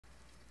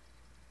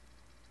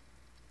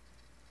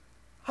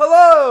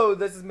Hello,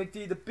 this is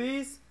McD the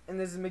Beast, and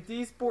this is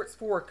McD Sports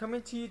 4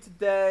 coming to you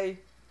today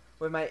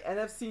with my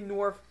NFC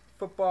North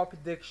football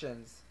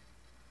predictions.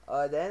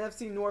 The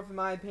NFC North, in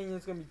my opinion,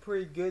 is going to be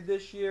pretty good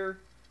this year.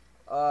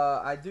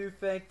 I do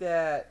think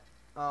that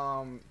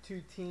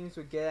two teams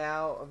would get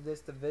out of this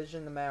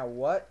division no matter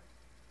what.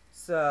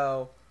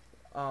 So,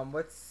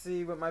 let's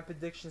see what my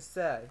predictions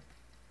say.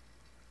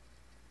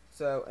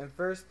 So, in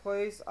first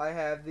place, I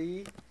have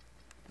the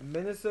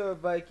Minnesota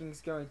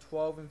Vikings going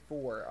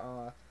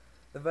 12-4.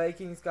 The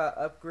Vikings got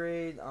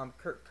upgrade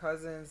Kirk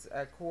Cousins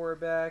at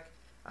quarterback.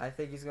 I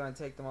think he's going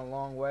to take them a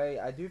long way.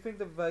 I do think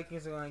the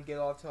Vikings are going to get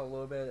off to a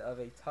little bit of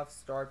a tough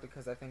start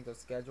because I think their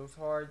schedule's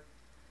hard.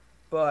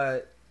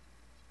 But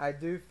I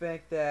do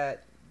think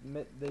that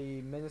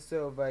the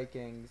Minnesota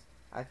Vikings,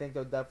 I think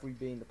they'll definitely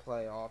be in the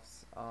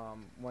playoffs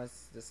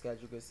once the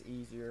schedule gets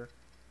easier.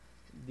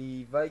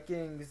 The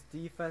Vikings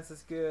defense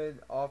is good.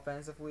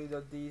 Offensively,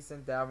 they're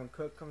decent. Dalvin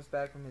Cook comes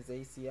back from his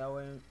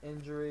ACL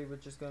injury,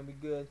 which is going to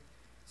be good.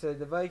 So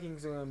the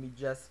Vikings are going to be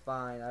just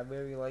fine. I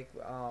really like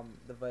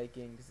the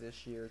Vikings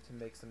this year to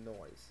make some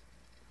noise.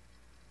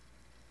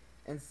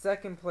 In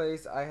second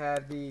place, I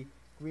have the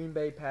Green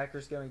Bay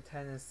Packers going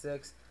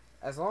 10-6.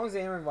 As long as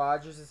Aaron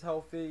Rodgers is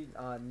healthy,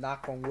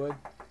 knock on wood,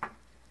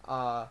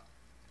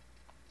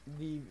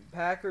 the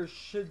Packers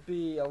should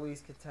be at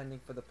least contending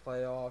for the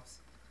playoffs.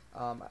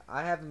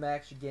 I have them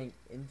actually getting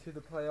into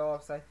the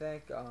playoffs, I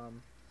think.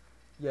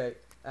 Yeah,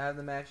 I have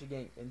them actually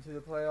getting into the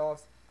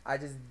playoffs. I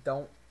just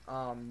don't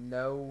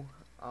know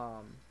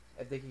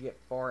if they could get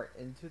far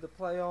into the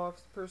playoffs,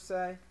 per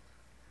se.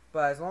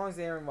 But as long as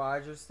Aaron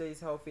Rodgers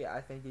stays healthy,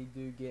 I think they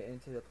do get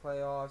into the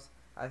playoffs.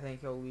 I think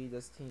he'll lead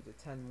this team to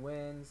 10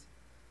 wins,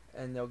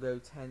 and they'll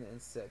go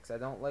 10-6. I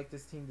don't like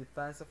this team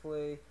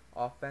defensively.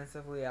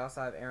 Offensively,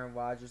 outside of Aaron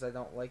Rodgers, I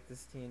don't like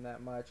this team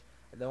that much.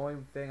 The only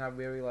thing I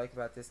really like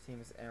about this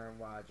team is Aaron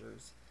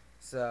Rodgers.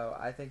 So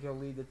I think he'll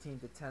lead the team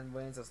to 10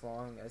 wins as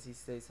long as he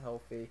stays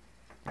healthy.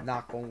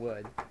 Knock on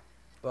wood.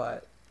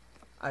 But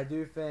I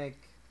do think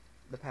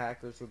the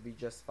Packers will be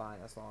just fine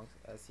as long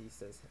as he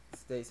stays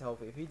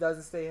healthy. If he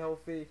doesn't stay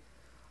healthy,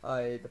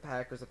 the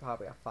Packers are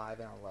probably a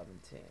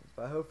 5-11 team.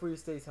 But hopefully he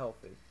stays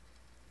healthy.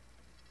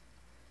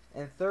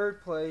 In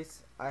third place,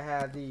 I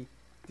have the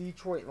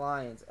Detroit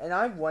Lions. And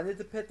I wanted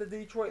to pick the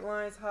Detroit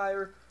Lions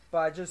higher, but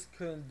I just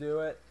couldn't do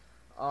it.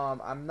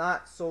 I'm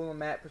not sold on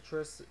Matt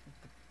Patricia.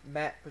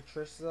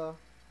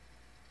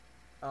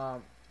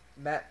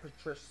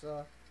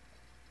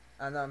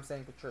 I know I'm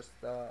saying Patricia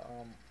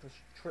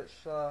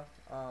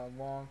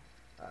wrong,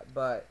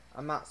 but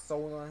I'm not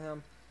sold on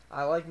him.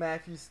 I like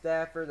Matthew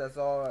Stafford. That's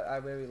all I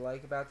really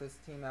like about this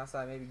team.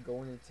 Outside maybe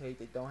Golden Tate,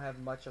 they don't have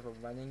much of a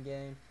running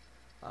game.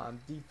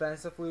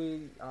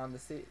 Defensively,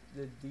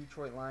 the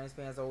Detroit Lions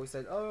fans always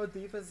said, "Oh,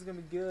 defense is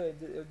gonna be good.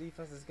 The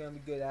defense is gonna be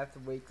good." I have to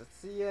wait to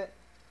see it.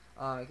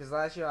 Because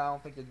last year I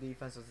don't think the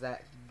defense was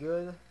that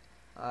good.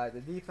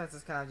 The defense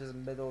is kind of just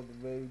middle of the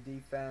road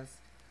defense.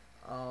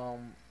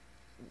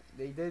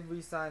 They did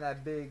re-sign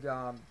that big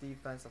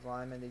defensive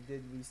lineman. They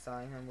did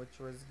re-sign him, which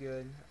was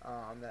good.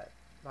 That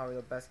probably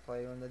the best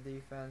player on the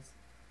defense.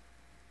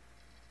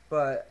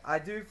 But I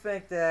do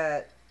think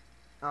that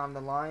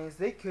the Lions,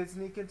 they could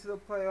sneak into the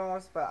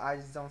playoffs, but I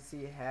just don't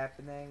see it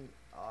happening.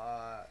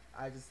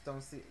 I just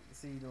don't see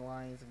the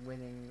Lions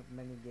winning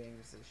many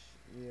games this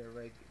year.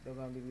 Like, they're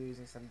going to be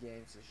losing some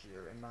games this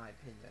year, in my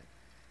opinion.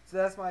 So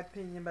that's my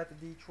opinion about the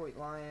Detroit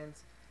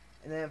Lions.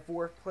 And then in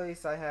fourth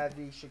place, I have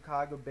the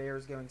Chicago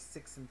Bears going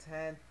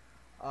 6-10.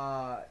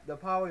 They're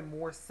probably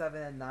more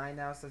 7-9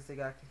 now since they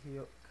got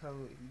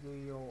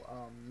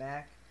Khalil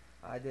Mack.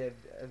 I did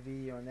a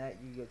video on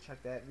that. You can go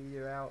check that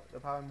video out. They're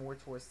probably more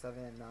towards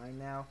 7-9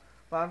 now,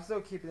 but I'm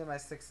still keeping them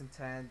at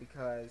 6-10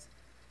 because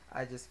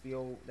I just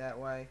feel that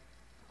way.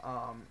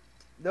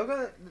 They're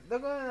gonna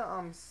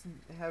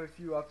have a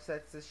few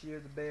upsets this year.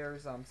 The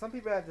Bears. Some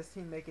people have this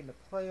team making the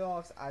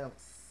playoffs. I don't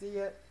see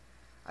it.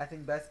 I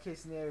think best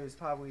case scenario is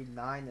probably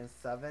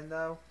 9-7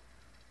 though,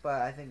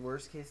 but I think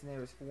worst case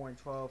scenario is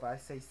 4-12. I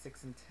say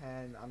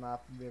 6-10. I'm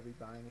not really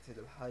buying into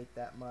the hype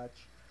that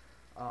much.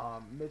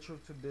 Mitchell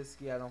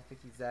Trubisky, I don't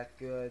think he's that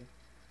good.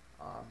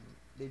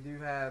 They do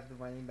have the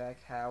running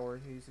back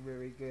Howard, who's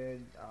really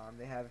good.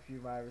 They have a few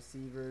wide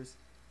receivers.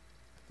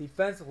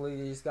 Defensively,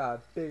 they just got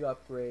a big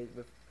upgrade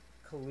with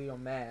Khalil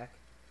Mack,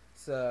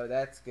 so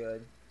that's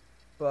good.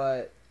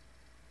 But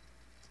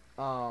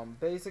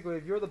basically,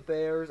 if you're the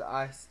Bears,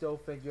 I still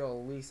think you're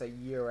at least a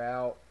year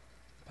out,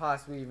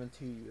 possibly even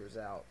 2 years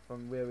out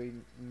from really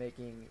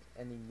making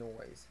any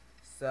noise.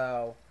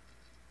 So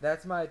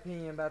that's my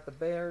opinion about the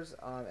Bears,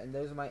 and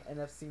those are my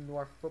NFC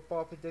North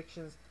football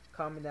predictions.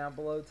 Comment down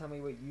below. Tell me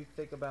what you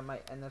think about my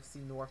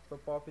NFC North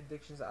football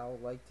predictions. I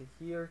would like to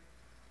hear.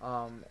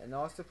 And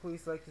also,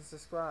 please like and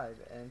subscribe.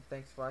 And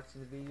thanks for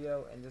watching the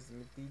video. And this is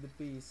McD the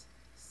Beast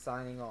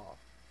signing off.